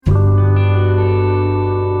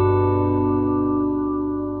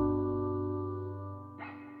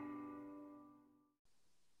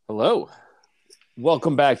Hello.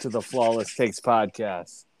 Welcome back to the Flawless Takes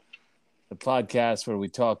podcast, the podcast where we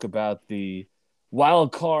talk about the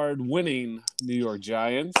wild card winning New York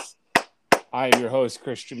Giants. I am your host,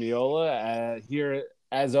 Christian Miola, here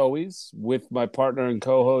as always with my partner and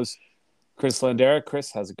co-host, Chris Landera.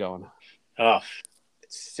 Chris, how's it going? Oh,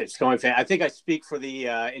 it's going. I think I speak for the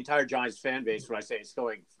entire Giants fan base when I say it's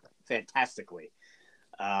going fantastically.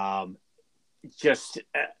 I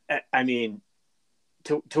mean,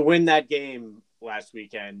 to win that game last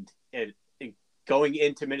weekend, going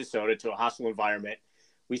into Minnesota to a hostile environment,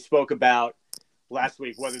 we spoke about last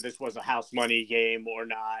week whether this was a house money game or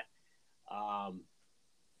not.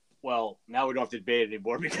 Well, now we don't have to debate it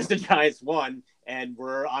anymore because the Giants won, and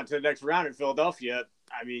we're on to the next round in Philadelphia.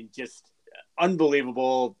 I mean, just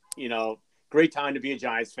unbelievable. Great time to be a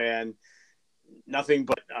Giants fan. Nothing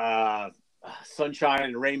but sunshine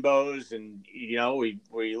and rainbows, and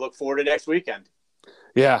we look forward to next weekend.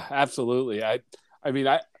 Yeah, absolutely. I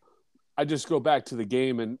just go back to the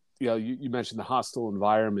game, and you mentioned the hostile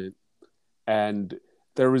environment, and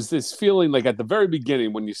there was this feeling like at the very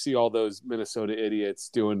beginning when you see all those Minnesota idiots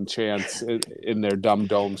doing chants in their dumb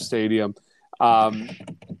dome stadium, and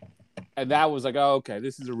that was like, oh, okay,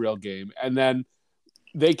 this is a real game. And then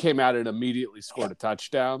they came out and immediately scored a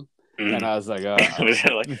touchdown. And I was like, we're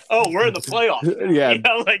in the playoffs. Yeah.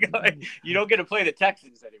 You don't get to play the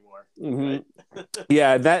Texans anymore. Mm-hmm. Right?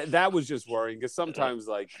 Yeah, that was just worrying because sometimes,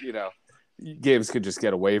 games could just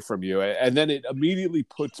get away from you. And then it immediately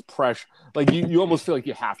puts pressure. Like, you almost feel like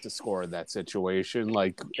you have to score in that situation.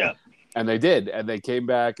 Yeah. And they did. And they came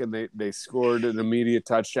back and they scored an immediate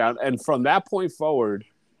touchdown. And from that point forward,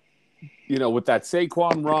 with that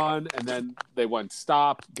Saquon run, and then they went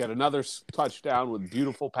stop, get another touchdown with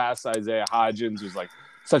beautiful pass. Isaiah Hodgins was like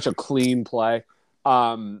such a clean play.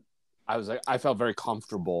 I felt very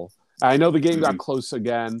comfortable. I know the game got close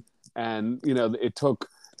again, and the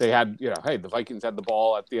Vikings had the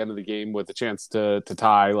ball at the end of the game with a chance to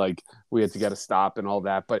tie. Like, we had to get a stop and all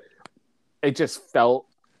that, but it just felt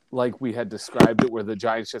like we had described it, where the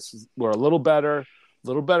Giants just were a little better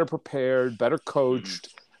prepared, better coached.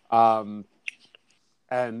 That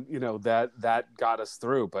got us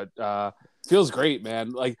through, but feels great,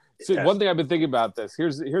 man. One thing I've been thinking about this.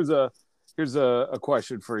 Here's a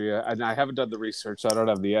question for you, and I haven't done the research, so I don't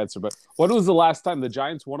have the answer. But when was the last time the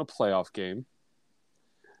Giants won a playoff game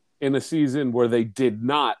in a season where they did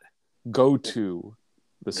not go to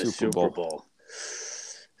the Super Bowl?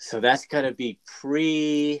 So that's got to be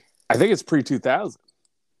pre. I think it's pre-2000.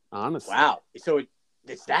 Honestly, wow. So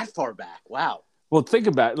it's that far back. Wow. Well, think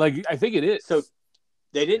about it. I think it is. So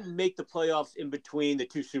they didn't make the playoffs in between the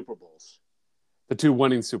two Super Bowls. The two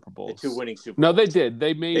winning Super Bowls. No, they did.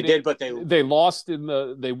 They did, but they lost in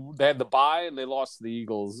they had the bye, and they lost to the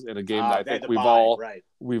Eagles in a game that I think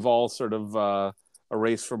we've all sort of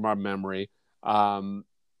erased from our memory. And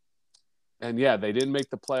yeah, they didn't make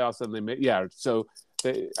the playoffs, and they made So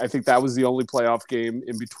I think that was the only playoff game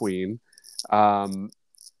in between.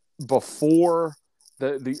 Before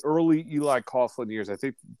the early Eli Coughlin years, I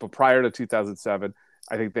think, but prior to 2007,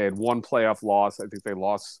 I think they had one playoff loss. I think they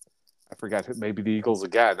lost. I forgot, maybe the Eagles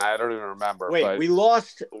again. I don't even remember. Wait, we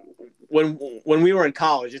lost when we were in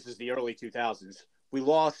college. This is the early 2000s. We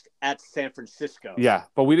lost at San Francisco. Yeah,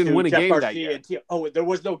 but we didn't win a game that year. There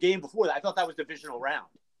was no game before that. I thought that was divisional round.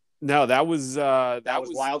 No, that was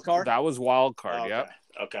wild card. That was wild card. Oh, okay. Yep.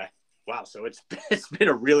 Okay. Wow. So it's been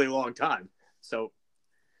a really long time. So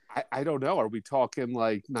I don't know. Are we talking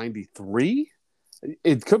like 93?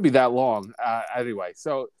 It could be that long. Anyway,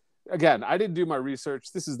 so again, I didn't do my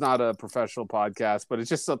research. This is not a professional podcast, but it's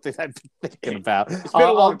just something I've been thinking about. It's been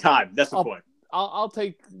a long time. That's the point. I'll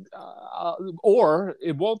take, or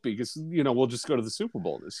it won't be, because we'll just go to the Super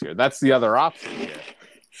Bowl this year. That's the other option here.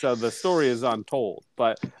 So the story is untold,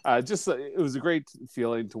 but it was a great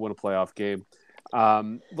feeling to win a playoff game.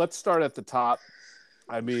 Let's start at the top.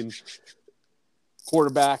 I mean,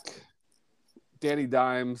 quarterback Danny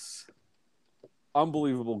Dimes,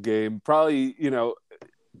 unbelievable game. Probably,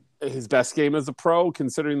 his best game as a pro,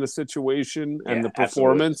 considering the situation and the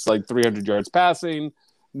performance. Absolutely. Like 300 yards passing,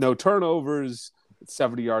 no turnovers,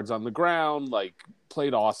 70 yards on the ground.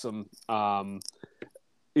 Played awesome. I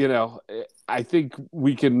think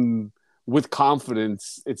we can, with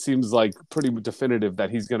confidence, it seems like pretty definitive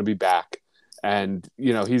that he's going to be back, and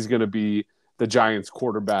he's going to be the Giants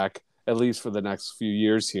quarterback at least for the next few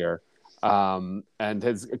years here, and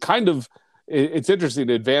has kind of, it's interesting,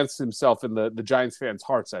 to advance himself in the Giants fans'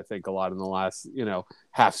 hearts, I think, a lot in the last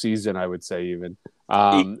half season, I would say, even,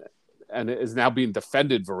 and it is now being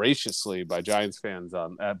defended voraciously by Giants fans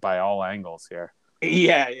by all angles here.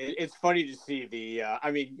 Yeah, it's funny to see the.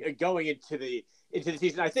 I mean, going into the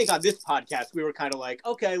season, I think on this podcast we were kind of like,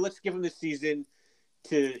 okay, let's give him the season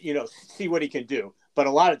to see what he can do. But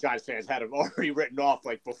a lot of Giants fans had him already written off,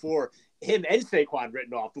 like before him and Saquon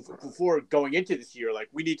written off before going into this year. Like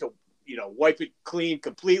we need to wipe it clean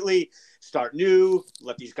completely, start new,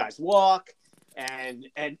 let these guys walk. And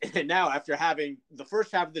now after having the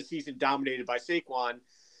first half of the season dominated by Saquon,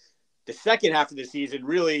 the second half of the season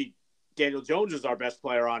really Daniel Jones is our best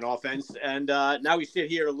player on offense, and now we sit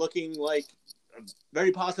here looking like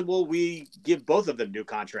very possible we give both of them new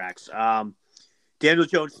contracts. Daniel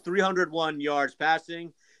Jones, 301 yards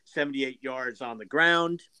passing, 78 yards on the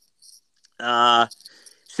ground.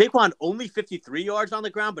 Saquon only 53 yards on the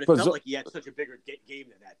ground, but it felt like he had such a bigger game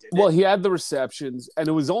than that, didn't it? He had the receptions, and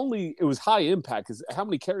it was high impact. Because how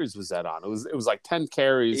many carries was that on? It was like 10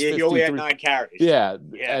 carries. Yeah, he only had 9 carries. Yeah.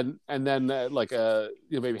 And then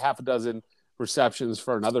maybe half a dozen receptions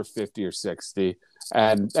for another 50 or 60,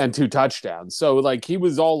 and 2 touchdowns. So like he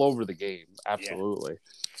was all over the game, absolutely.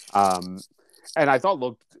 Yeah. And I thought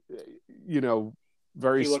looked,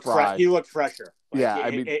 very spry. He looked fresher.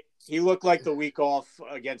 Like, he looked like the week off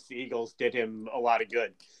against the Eagles did him a lot of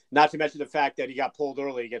good. Not to mention the fact that he got pulled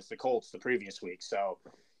early against the Colts the previous week. So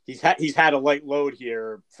he's had a light load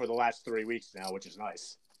here for the last 3 weeks now, which is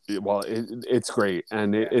nice. Well, it's great,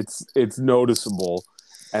 and it's noticeable.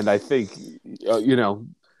 And I think,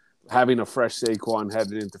 having a fresh Saquon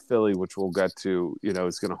headed into Philly, which we'll get to,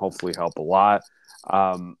 is going to hopefully help a lot.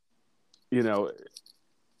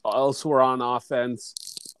 Elsewhere on offense,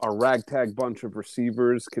 our ragtag bunch of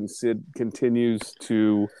receivers continues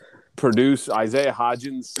to produce. Isaiah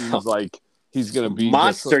Hodgins seems like he's going to be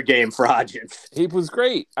monster game for Hodgins. He was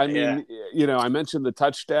great. I mean, I mentioned the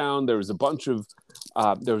touchdown. There was a bunch of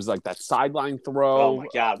there was like that sideline throw. Oh my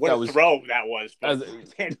God, what a throw that was!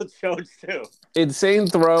 Daniel Jones too. Insane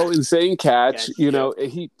throw, insane catch.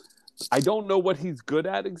 I don't know what he's good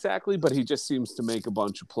at exactly, but he just seems to make a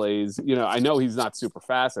bunch of plays. I know he's not super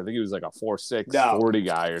fast. I think he was like a 4.6 40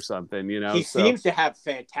 guy or something. He seems to have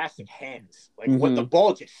fantastic hands. Like when the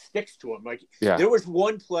ball just sticks to him. Like there was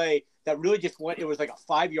one play that really just went. It was like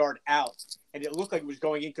a 5-yard out, and it looked like it was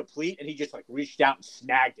going incomplete, and he just like reached out and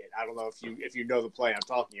snagged it. I don't know if you know the play I'm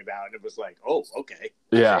talking about, and it was like, oh, okay,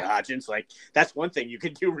 Hodgins. Like that's one thing you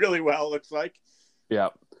can do really well. Looks like. Yeah,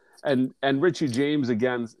 and Richie James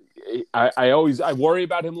again. I worry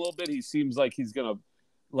about him a little bit. He seems like he's going to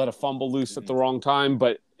let a fumble loose at the wrong time,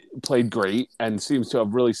 but played great and seems to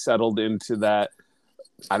have really settled into that.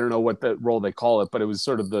 I don't know what the role they call it, but it was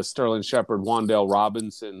sort of the Sterling Shepard, Wan'Dale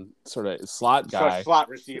Robinson sort of slot guy. Slot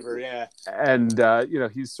receiver, yeah. And,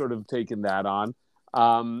 he's sort of taken that on.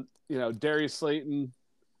 Darius Slayton,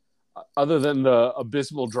 other than the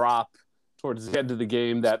abysmal drop towards the end of the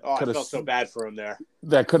game that I felt so bad for him there.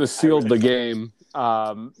 That could have sealed the game.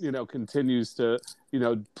 Continues to,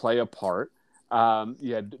 play a part.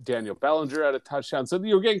 You had Daniel Bellinger at a touchdown. So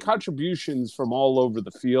you're getting contributions from all over the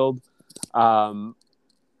field.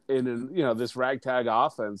 This ragtag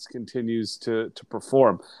offense continues to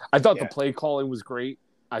perform. I thought the play calling was great.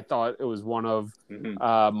 I thought it was one of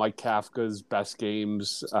Mike Kafka's best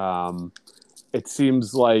games. It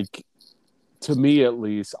seems like, to me at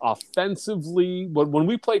least, offensively, when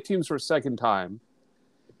we play teams for a second time,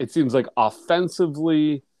 it seems like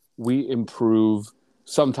offensively we improve.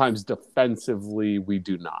 Sometimes defensively we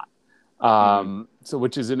do not. So,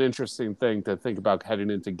 which is an interesting thing to think about heading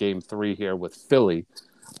into Game 3 here with Philly.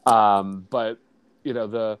 But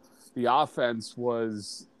the offense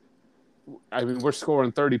was. I mean, we're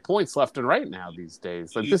scoring 30 points left and right now these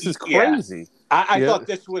days. Like this is crazy. Yeah. I thought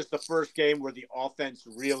this was the first game where the offense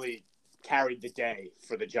really carried the day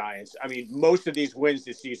for the Giants. I mean, most of these wins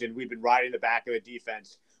this season, we've been riding the back of the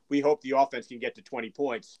defense. We hope the offense can get to 20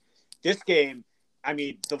 points. This game, I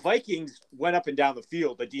mean, the Vikings went up and down the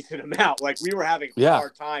field a decent amount. Like we were having a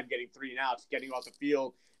hard time getting 3 and outs, getting off the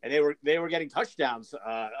field, and they were getting touchdowns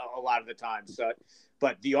a lot of the time. So,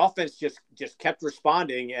 but the offense just kept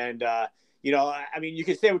responding, and I mean, you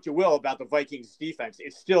can say what you will about the Vikings defense.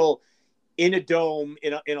 It's still in a dome,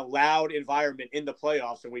 in a loud environment in the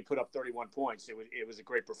playoffs, and we put up 31 points. It was a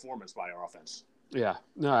great performance by our offense. Yeah,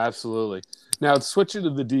 no, absolutely. Now, switching to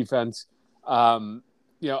the defense, I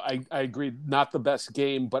agree, not the best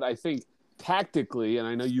game, but I think tactically, and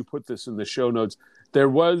I know you put this in the show notes, there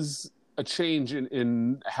was a change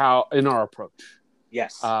in our approach.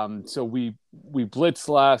 Yes. So we blitz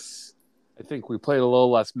less. I think we played a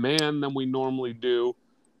little less man than we normally do.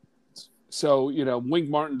 So, Wink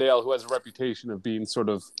Martindale, who has a reputation of being sort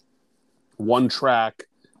of one track,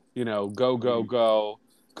 go,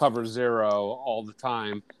 cover zero all the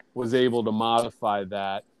time, was able to modify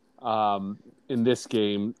that in this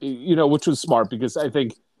game, which was smart because I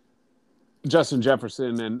think Justin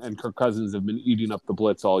Jefferson and Kirk Cousins have been eating up the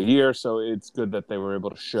blitz all year. So it's good that they were able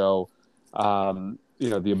to show, the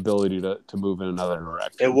ability to move in another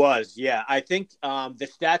direction. It was, yeah. I think the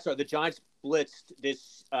stats are the Giants blitzed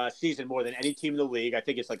this season more than any team in the league. I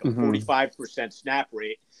think it's like a 45% snap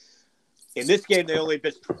rate. In this game, they only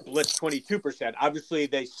blitzed 22%. Obviously,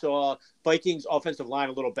 they saw Vikings' offensive line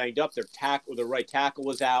a little banged up. Their right tackle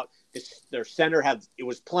was out. Their center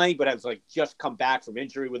was playing, but has just come back from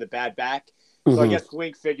injury with a bad back. So I guess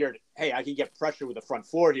Wink figured, hey, I can get pressure with the front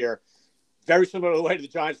four here. Very similar to the way the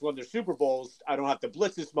Giants won their Super Bowls. I don't have to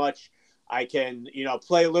blitz as much. I can,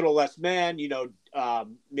 play a little less man.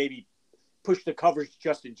 Maybe push the coverage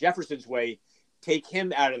Justin Jefferson's way. Take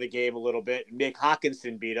him out of the game a little bit and make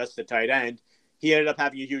Hawkinson beat us, the tight end. He ended up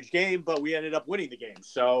having a huge game, but we ended up winning the game.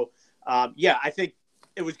 So, I think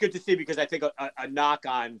it was good to see because I think a knock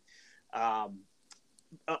on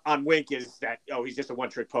Wink is that, he's just a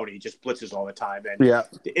one-trick pony. He just blitzes all the time. And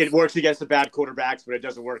it works against the bad quarterbacks, but it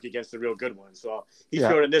doesn't work against the real good ones. So he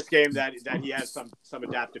showed in this game that he has some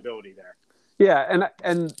adaptability there. Yeah,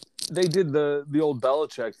 and they did the old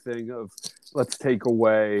Belichick thing of let's take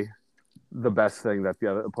away the best thing that the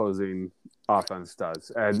other opposing offense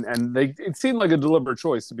does. And it seemed like a deliberate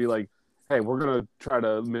choice to be like, hey, we're going to try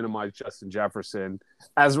to minimize Justin Jefferson.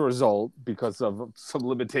 As a result, because of some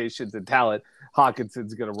limitations in talent,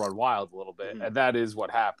 Hawkinson's going to run wild a little bit. And that is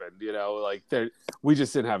what happened. We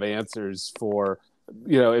just didn't have answers for,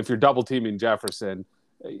 if you're double teaming Jefferson,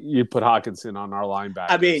 you put Hawkinson on our linebackers.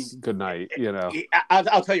 I mean, good night.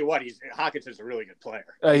 I'll tell you what, Hawkinson's a really good player.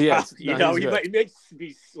 Yes, he makes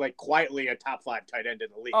me quietly a top 5 tight end in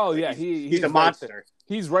the league. Oh yeah, he's a monster.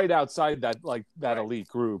 He's right outside that elite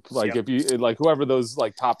group. If you whoever those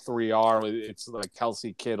top 3 are, it's like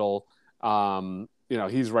Kelsey, Kittle.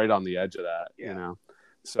 He's right on the edge of that. Yeah.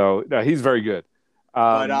 So he's very good.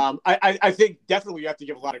 But I think definitely you have to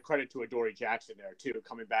give a lot of credit to Adoree Jackson there too,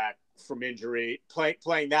 coming back from injury,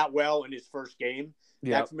 playing that well in his first game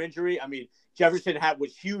back from injury. I mean, Jefferson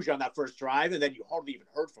was huge on that first drive, and then you hardly even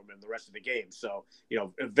heard from him the rest of the game. So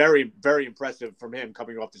very, very impressive from him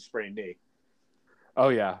coming off the sprained knee. Oh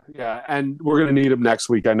yeah, and we're gonna need him next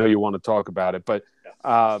week. I know you want to talk about it, but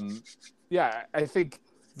I think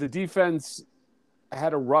the defense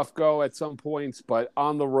had a rough go at some points, but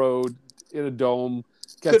on the road in a dome,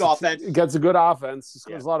 gets a good offense,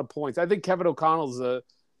 scores a lot of points. I think Kevin O'Connell's a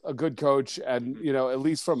good coach, and at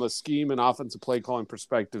least from a scheme and offensive play calling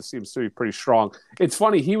perspective, seems to be pretty strong. It's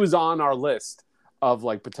funny, he was on our list of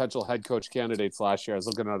potential head coach candidates last year. I was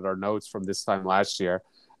looking at our notes from this time last year,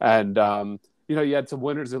 and you had some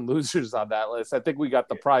winners and losers on that list. I think we got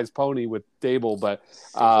the prize pony with Dable, but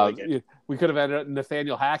we could have had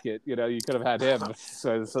Nathaniel Hackett. You could have had him,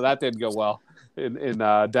 so that didn't go well in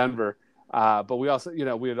Denver. But we also,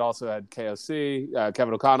 we had also had KOC,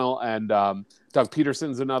 Kevin O'Connell, and Doug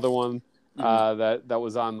Peterson's another one that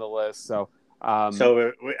was on the list. So,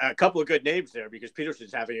 a couple of good names there because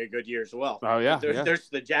Peterson's having a good year as well. Oh yeah,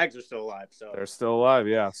 the Jags are still alive. So they're still alive,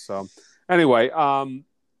 yeah. So anyway,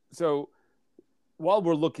 so while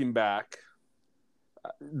we're looking back,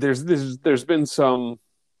 there's been some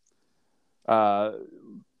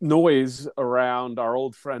noise around our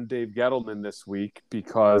old friend Dave Gettleman this week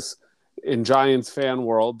because in Giants fan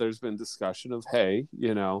world, there's been discussion of, hey,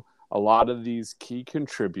 a lot of these key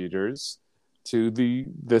contributors to the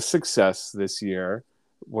success this year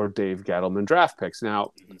were Dave Gettleman draft picks.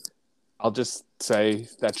 Now, I'll just say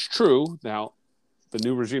that's true. Now, the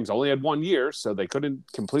new regime's only had 1 year, so they couldn't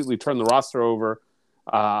completely turn the roster over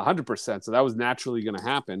 100%. So that was naturally going to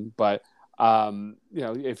happen. But,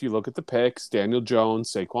 if you look at the picks, Daniel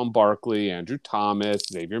Jones, Saquon Barkley, Andrew Thomas,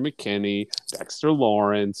 Xavier McKinney, Dexter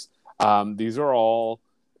Lawrence, these are all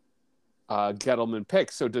Gettleman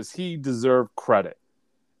picks. So does he deserve credit?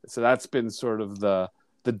 So that's been sort of the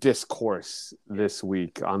discourse this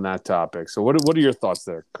week on that topic. So what are your thoughts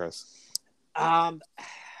there, Chris?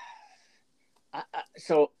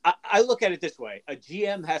 So I look at it this way. A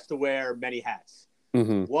GM has to wear many hats.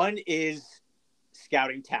 Mm-hmm. 1 is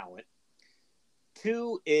scouting talent.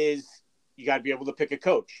 2 is you got to be able to pick a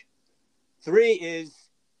coach. 3 is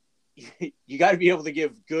you got to be able to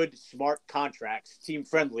give good, smart contracts,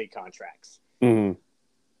 team-friendly contracts. Mm-hmm.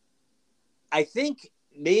 I think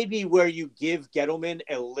maybe where you give Gettleman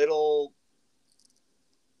a little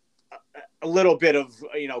bit of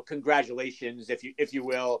congratulations, if you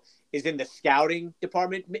will, is in the scouting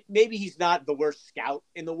department. Maybe he's not the worst scout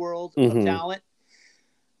in the world of talent,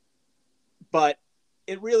 but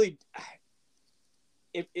it really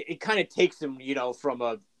it kind of takes him from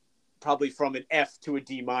a probably from an F to a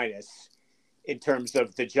D minus in terms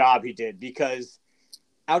of the job he did, because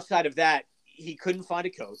outside of that, he couldn't find a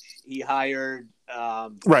coach. He hired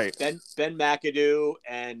right. Ben McAdoo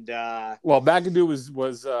and McAdoo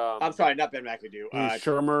was I'm sorry, not Ben McAdoo.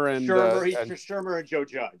 Shermer and Shermer and Joe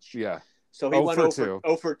Judge. Yeah. So he went 0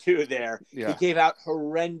 for 2 there. Yeah. He gave out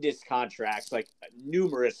horrendous contracts, like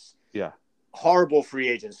numerous yeah horrible free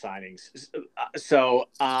agent signings. So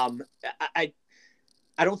I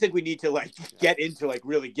don't think we need to like get into like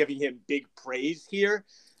really giving him big praise here,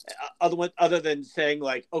 other than saying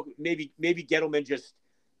like, oh, maybe Gettleman just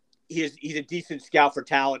he's a decent scout for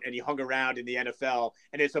talent and he hung around in the NFL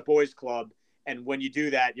and it's a boys club. And when you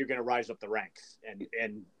do that, you're going to rise up the ranks.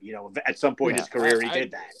 And you know, at some point in his career, he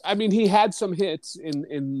did that. I mean, he had some hits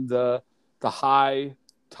in the high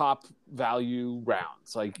top value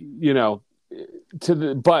rounds, like, you know,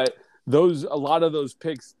 but a lot of those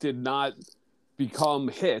picks did not become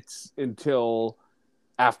hits until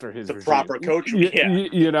after his regime. Proper coaching.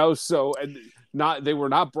 You know, so they were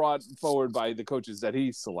not brought forward by the coaches that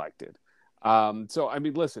he selected. So I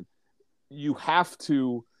mean, listen, you have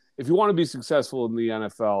to. If you want to be successful in the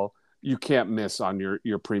NFL, you can't miss on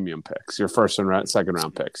your premium picks, your first and second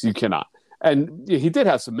round picks. You cannot. And he did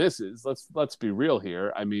have some misses. Let's be real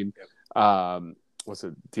here. I mean, what's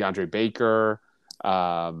it? DeAndre Baker.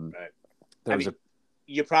 Right.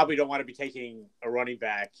 You probably don't want to be taking a running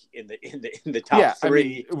back in the top 3. I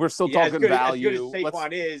mean, we're still talking value. As good as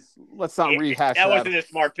Saquon let's not rehash that. That wasn't a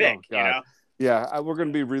smart pick, you know. Yeah, we're going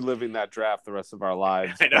to be reliving that draft the rest of our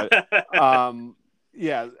lives. But,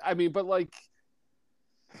 yeah, I mean, but like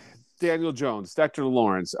Daniel Jones, Dexter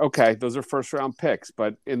Lawrence, okay, those are first round picks.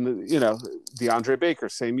 But in the, you know, DeAndre Baker,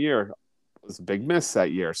 same year, was a big miss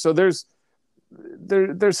that year. So there's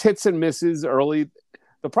hits and misses early.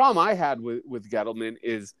 The problem I had with Gettleman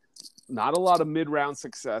is not a lot of mid-round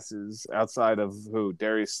successes outside of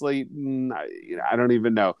Darius Slayton. I don't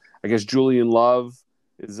even know. I guess Julian Love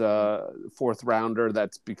is a 4th rounder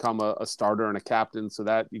that's become a starter and a captain, so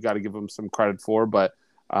that you got to give him some credit for. But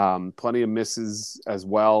plenty of misses as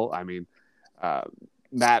well. I mean,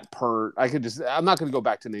 Matt Pert. I'm not going to go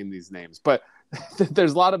back to name these names, but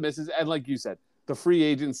there's a lot of misses. And like you said, the free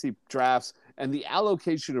agency drafts and the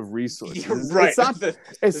allocation of resources. You're right.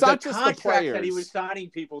 It's not just the players that he was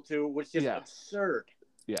signing people to was just absurd.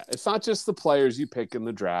 Yeah, it's not just the players you pick in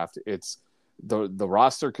the draft. It's the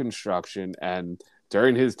roster construction, and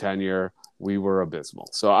during his tenure, we were abysmal.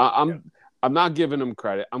 So I'm not giving him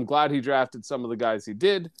credit. I'm glad he drafted some of the guys he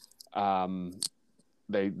did.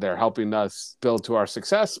 They're helping us build to our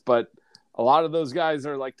success, but a lot of those guys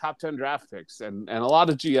are like top 10 draft picks, and a lot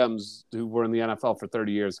of GMs who were in the NFL for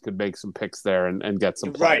 30 years could make some picks there and get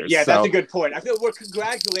some players. Right, yeah, that's a good point. I feel we're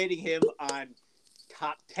congratulating him on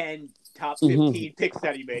top 10, top 15 picks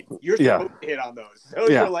that he made. You're supposed to hit on those.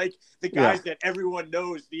 Those are like the guys that everyone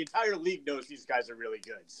knows. The entire league knows these guys are really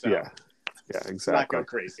good. So yeah, exactly. Not go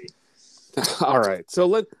crazy. All right, so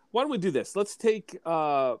why don't we do this? Let's take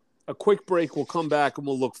a quick break. We'll come back and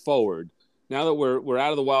we'll look forward. Now that we're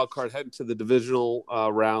out of the wild card, heading to the divisional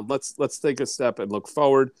round, let's take a step and look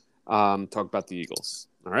forward. Talk about the Eagles.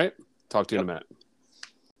 All right, talk to you in a minute.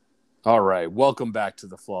 All right, welcome back to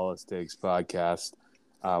the Flawless Takes podcast.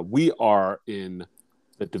 We are in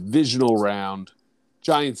the divisional round.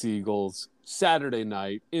 Giants Eagles Saturday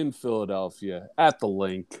night in Philadelphia at the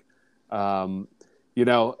Link. You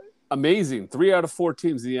know, amazing. 3 out of 4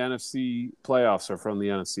 teams in the NFC playoffs are from the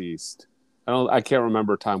NFC East. I can't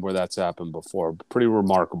remember a time where that's happened before. Pretty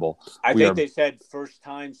remarkable. I think they said first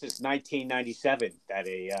time since 1997 that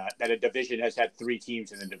a division has had 3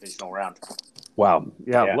 teams in the divisional round. Wow.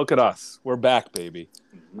 Yeah. Look at us. We're back, baby.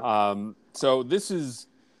 Mm-hmm. So this is,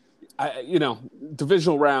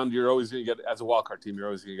 divisional round, you're always going to get, as a wildcard team, you're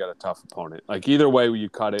always going to get a tough opponent. Like either way you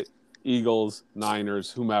cut it, Eagles,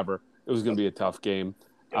 Niners, whomever, it was going to be a tough game.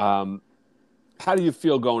 How do you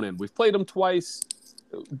feel going in? We've played them twice.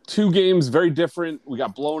 2 games, very different. We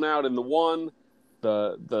got blown out in the one.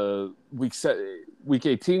 The week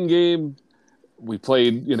 18 game, we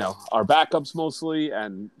played, our backups mostly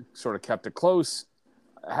and sort of kept it close.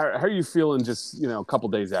 How are you feeling just, a couple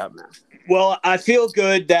days out now? Well, I feel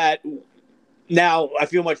good that now I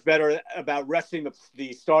feel much better about resting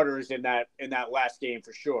the starters in that last game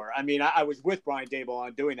for sure. I mean, I was with Brian Dable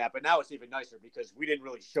on doing that, but now it's even nicer because we didn't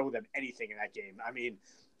really show them anything in that game. I mean,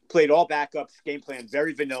 played all backups, game plan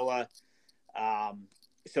very vanilla.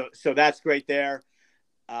 So that's great there.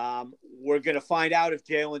 We're going to find out if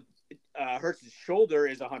Jalen Hurts' shoulder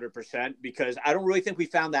is 100% because I don't really think we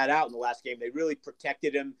found that out in the last game. They really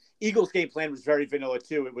protected him. Eagles game plan was very vanilla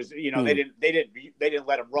too. It was, they didn't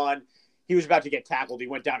let him run. he was about to get tackled. He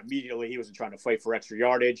went down immediately. He wasn't trying to fight for extra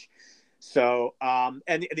yardage. So,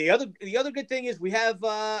 and the other good thing is we have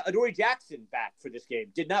Adoree Jackson back for this game.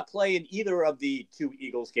 Did not play in either of the two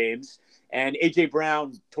Eagles games, and A.J.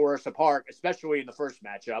 Brown tore us apart, especially in the first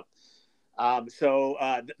matchup. So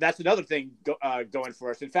that's another thing going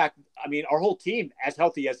for us. In fact, I mean, our whole team as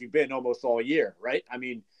healthy as we've been almost all year, right? I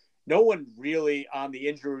mean, no one really on the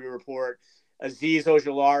injury report. Azeez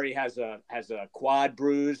Ojulari has a quad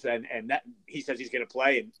bruise, and that he says he's going to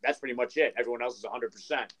play, and that's pretty much it. Everyone else is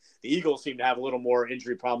 100%. The Eagles seem to have a little more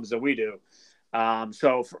injury problems than we do.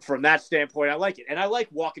 So from that standpoint, I like it, and I like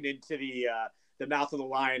walking into the mouth of the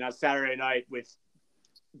lion on Saturday night with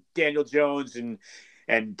Daniel Jones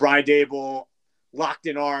and Brian Dable locked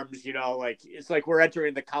in arms. You know, like it's like we're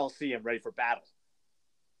entering the Coliseum, ready for battle.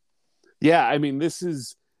 Yeah, I mean,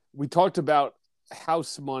 we talked about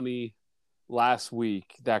house money last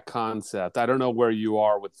week, that concept. I don't know where you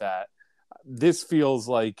are with that. This feels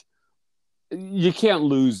like you can't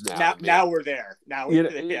lose now. Now we're there. Now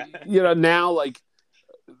now like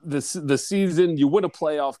the season, you win a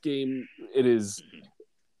playoff game, it is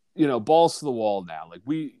balls to the wall now. Like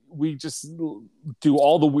we just do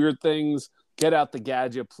all the weird things, get out the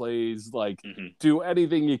gadget plays, like do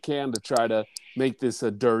anything you can to try to make this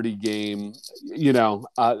a dirty game.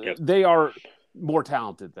 They are more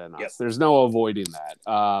talented than us. There's no avoiding that.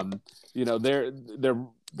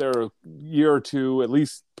 They're a year or two, at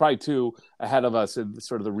least probably two ahead of us in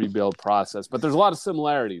sort of the rebuild process, but there's a lot of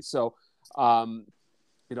similarities. So, I'm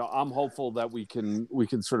hopeful that we can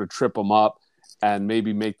sort of trip them up and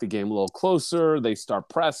maybe make the game a little closer. They start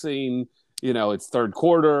pressing, it's third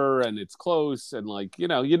quarter and it's close, and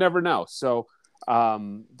you never know. So,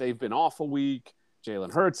 they've been off a week.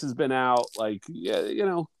 Jalen Hurts has been out.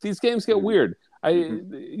 These games get weird. I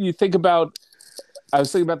was thinking about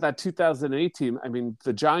that 2008 team. I mean,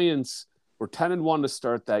 the Giants were 10-1 to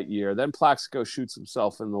start that year. Then Plaxico shoots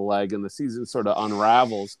himself in the leg, and the season sort of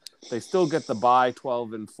unravels. They still get the bye,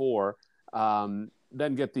 12-4.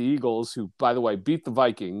 Then get the Eagles, who, by the way, beat the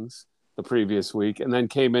Vikings the previous week, and then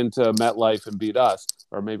came into MetLife and beat us,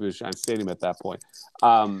 or maybe it was Giants Stadium at that point.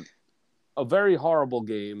 A very horrible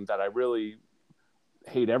game that I really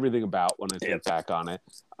hate everything about when I think back on it.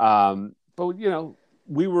 But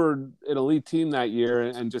we were an elite team that year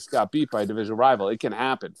and just got beat by a division rival. It can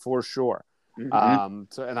happen for sure. And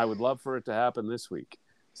I would love for it to happen this week.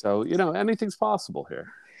 So, anything's possible here.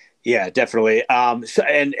 Yeah, definitely. That's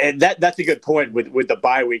a good point with the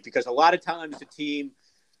bye week, because a lot of times the team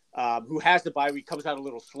who has the bye week comes out a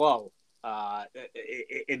little slow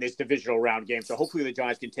in this divisional round game. So hopefully the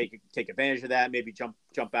Giants can take advantage of that. Maybe jump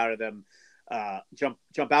out of them,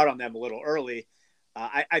 jump out on them a little early.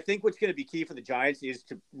 I think what's going to be key for the Giants is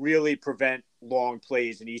to really prevent long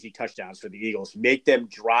plays and easy touchdowns for the Eagles. Make them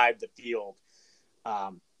drive the field.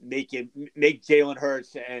 Make Jalen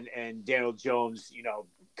Hurts and Daniel Jones,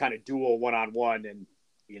 kind of duel one-on-one, and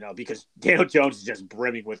because Daniel Jones is just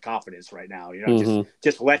brimming with confidence right now.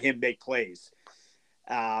 Just let him make plays.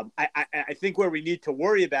 I think where we need to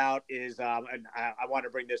worry about is, and I want to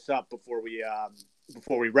bring this up before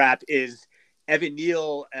we wrap, is Evan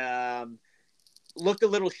Neal looked a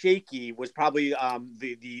little shaky, was probably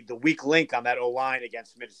the weak link on that O-line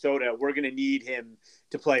against Minnesota. We're going to need him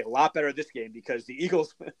to play a lot better this game, because the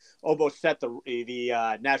Eagles almost set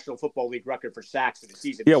the National Football League record for sacks in the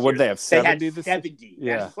season. Yeah, what did they have, 70? They had 70.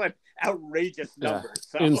 Yeah. That's an outrageous number. Yeah.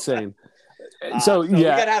 So. Insane. So we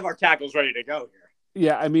got to have our tackles ready to go here.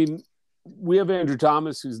 Yeah, I mean, we have Andrew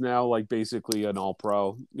Thomas, who's now basically an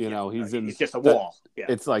all-pro. He's just a wall. Yeah.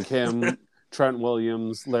 It's like him, Trent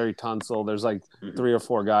Williams, Larry Tunsil. There's 3 or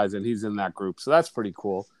 4 guys, and he's in that group. So that's pretty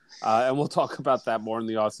cool. And we'll talk about that more in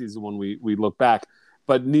the offseason when we look back.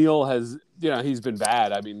 But Neal has, he's been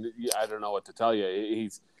bad. I mean, I don't know what to tell you.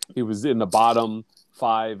 He was in the bottom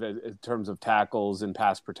 5 in terms of tackles and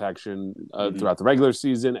pass protection throughout the regular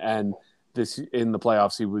season, and in the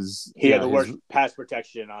playoffs he had the worst pass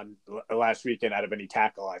protection on last weekend out of any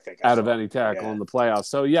tackle, I think. Out of any tackle in the playoffs.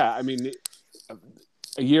 So yeah, I mean,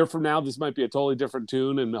 a year from now this might be a totally different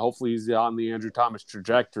tune, and hopefully he's on the Andrew Thomas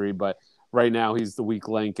trajectory, but right now he's the weak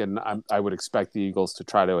link, and I would expect the Eagles to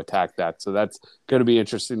try to attack that. So that's going to be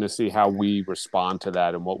interesting to see how we respond to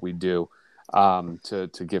that and what we do to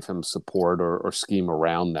give him support or scheme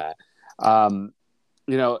around that.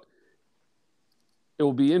 It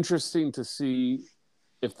will be interesting to see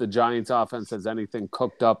if the Giants offense has anything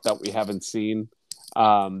cooked up that we haven't seen.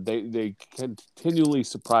 They continually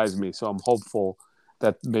surprise me, so I'm hopeful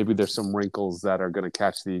that maybe there's some wrinkles that are going to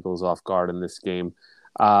catch the Eagles off guard in this game.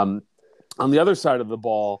 On the other side of the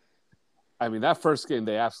ball, I mean, that first game,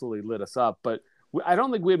 they absolutely lit us up, but I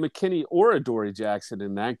don't think we had McKinney or Adoree Jackson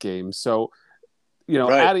in that game. So,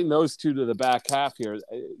 Right. adding those two to the back half here,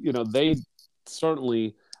 they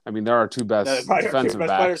certainly. I mean, they're our two best Probably our two defensive best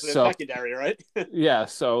backs. players in the So, secondary, right? yeah.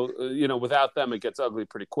 So, without them, it gets ugly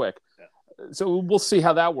pretty quick. Yeah. So we'll see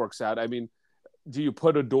how that works out. I mean, do you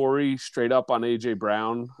put Adoree straight up on AJ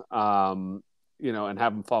Brown, and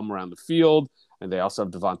have him follow him around the field? And they also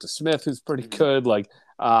have Devonta Smith, who's pretty good. Like,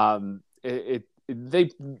 I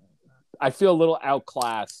feel a little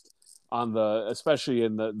outclassed especially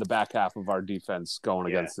in the back half of our defense going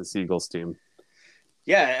against this Eagles team.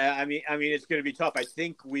 Yeah, I mean, it's going to be tough. I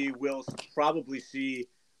think we will probably see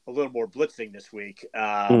a little more blitzing this week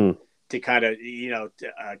to kind of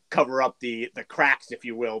cover up the cracks, if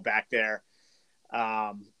you will, back there.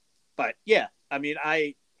 But yeah, I mean,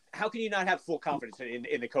 how can you not have full confidence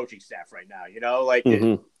in the coaching staff right now?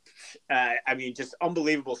 I mean, just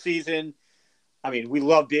unbelievable season. I mean, we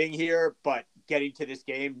love being here, but getting to this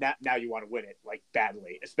game now you want to win it like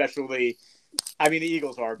badly, especially. I mean, the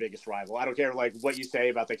Eagles are our biggest rival. I don't care like what you say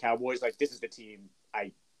about the Cowboys. Like, this is the team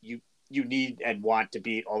you need and want to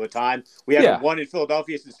beat all the time. We haven't won in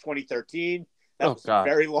Philadelphia since 2013. That was a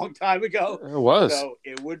very long time ago. It was. So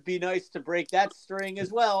it would be nice to break that string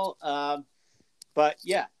as well. But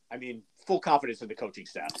yeah, I mean, full confidence in the coaching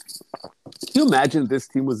staff. Can you imagine this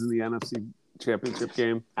team was in the NFC Championship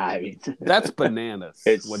game? I mean, that's bananas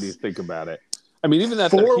when you think about it. I mean, even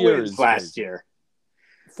that 4 wins last year.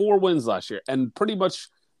 4 wins last year, and pretty much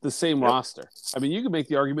the same roster. I mean, you could make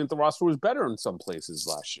the argument the roster was better in some places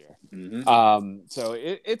last year. So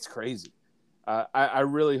it's crazy. I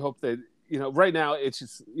really hope that, right now it's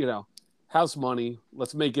just, house money.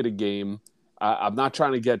 Let's make it a game. I'm not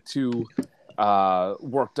trying to get too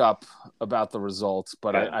worked up about the results,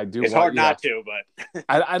 but I do. It's hard not to, but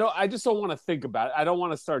I just don't want to think about it. I don't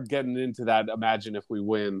want to start getting into that imagine if we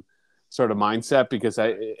win sort of mindset, because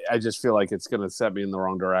I just feel like it's going to set me in the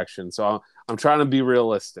wrong direction. So I'm trying to be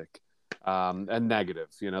realistic and negative.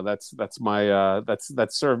 That's my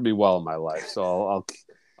that's served me well in my life. So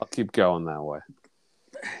I'll keep going that way.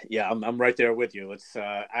 Yeah, I'm right there with you.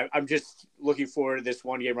 I'm just looking forward to this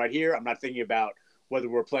one game right here. I'm not thinking about whether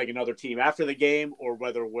we're playing another team after the game or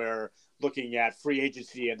whether we're looking at free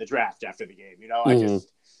agency and the draft after the game.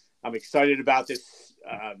 I'm excited about this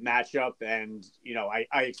matchup, and I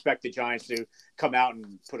expect the Giants to come out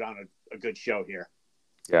and put on a good show here.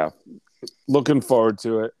 Yeah, looking forward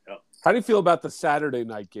to it. How do you feel about the Saturday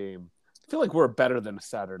night game? I feel like we're better than a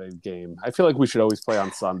Saturday game. I feel like we should always play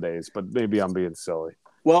on Sundays, but maybe I'm being silly.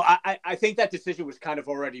 Well, I think that decision was kind of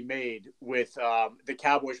already made with the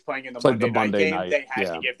Cowboys playing in the Monday night game. They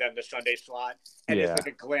had to give them the Sunday slot. And it's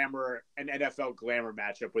like an NFL glamour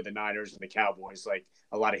matchup with the Niners and the Cowboys. Like,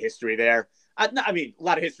 a lot of history there. I mean, a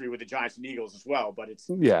lot of history with the Giants and Eagles as well, but it's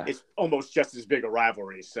almost just as big a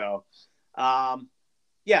rivalry. So, I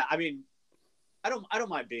mean, I don't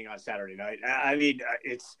mind being on Saturday night. I mean,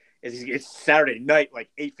 it's Saturday night, like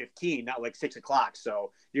 8:15, not like 6:00.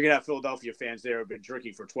 So you're gonna have Philadelphia fans there who've been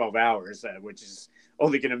drinking for 12 hours, which is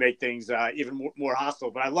only gonna make things even more hostile.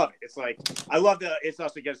 But I love it. It's like I love it's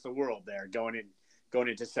us against the world there going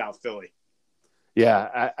into South Philly.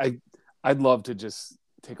 Yeah, I'd love to just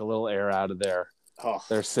take a little air out of their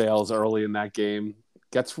sails early in that game.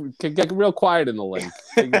 Can get real quiet in the link.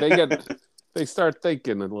 They start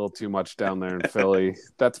thinking a little too much down there in Philly.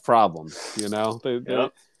 That's problems,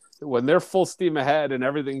 when they're full steam ahead and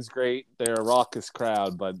everything's great, they're a raucous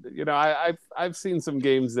crowd. But I've seen some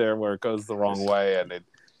games there where it goes the wrong way, and it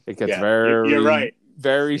gets you're right.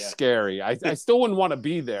 very scary. I still wouldn't want to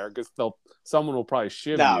be there because someone will probably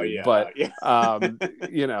shiv you. But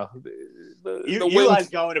Eli's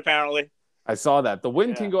going apparently. I saw that. The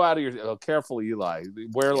wind can go out of your... careful, Eli.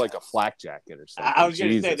 Wear like a flak jacket or something. I was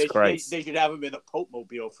going to say, they should have him in the Pope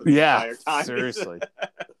Mobile for the entire time. Seriously.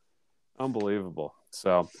 Unbelievable.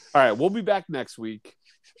 So, all right, we'll be back next week.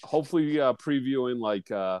 Hopefully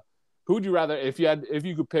previewing who would you rather, if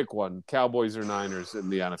you could pick one, Cowboys or Niners in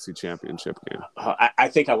the NFC Championship game? I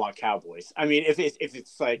think I want Cowboys. I mean, if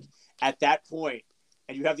it's like at that point,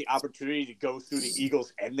 and you have the opportunity to go through the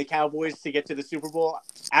Eagles and the Cowboys to get to the Super Bowl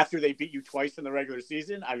after they beat you twice in the regular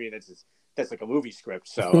season, I mean, that's like a movie script.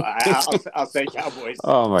 So I'll say Cowboys.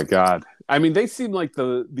 Oh my God! I mean, they seem like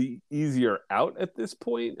the easier out at this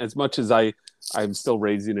point. As much as I'm still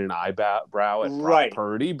raising an eyebrow at Brock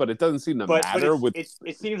Purdy, but it doesn't seem to matter.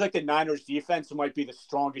 It seems like the Niners defense might be the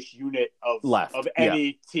strongest unit of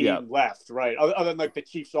any team left. Right, other than like the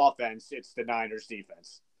Chiefs offense, it's the Niners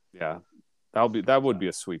defense. Yeah. That would be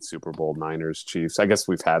a sweet Super Bowl, Niners Chiefs. I guess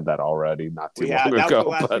we've had that already, not too long ago. That was the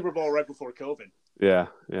last Super Bowl right before COVID. Yeah.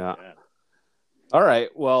 All right.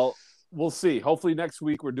 Well, we'll see. Hopefully next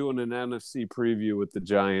week we're doing an NFC preview with the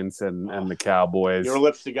Giants and the Cowboys. Your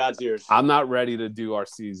lips to God's ears. I'm not ready to do our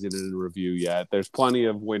season in review yet. There's plenty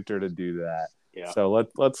of winter to do that. Yeah. So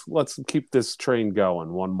let's keep this train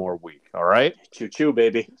going one more week. All right? Choo choo,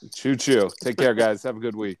 baby. Choo choo. Take care, guys. Have a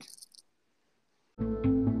good week.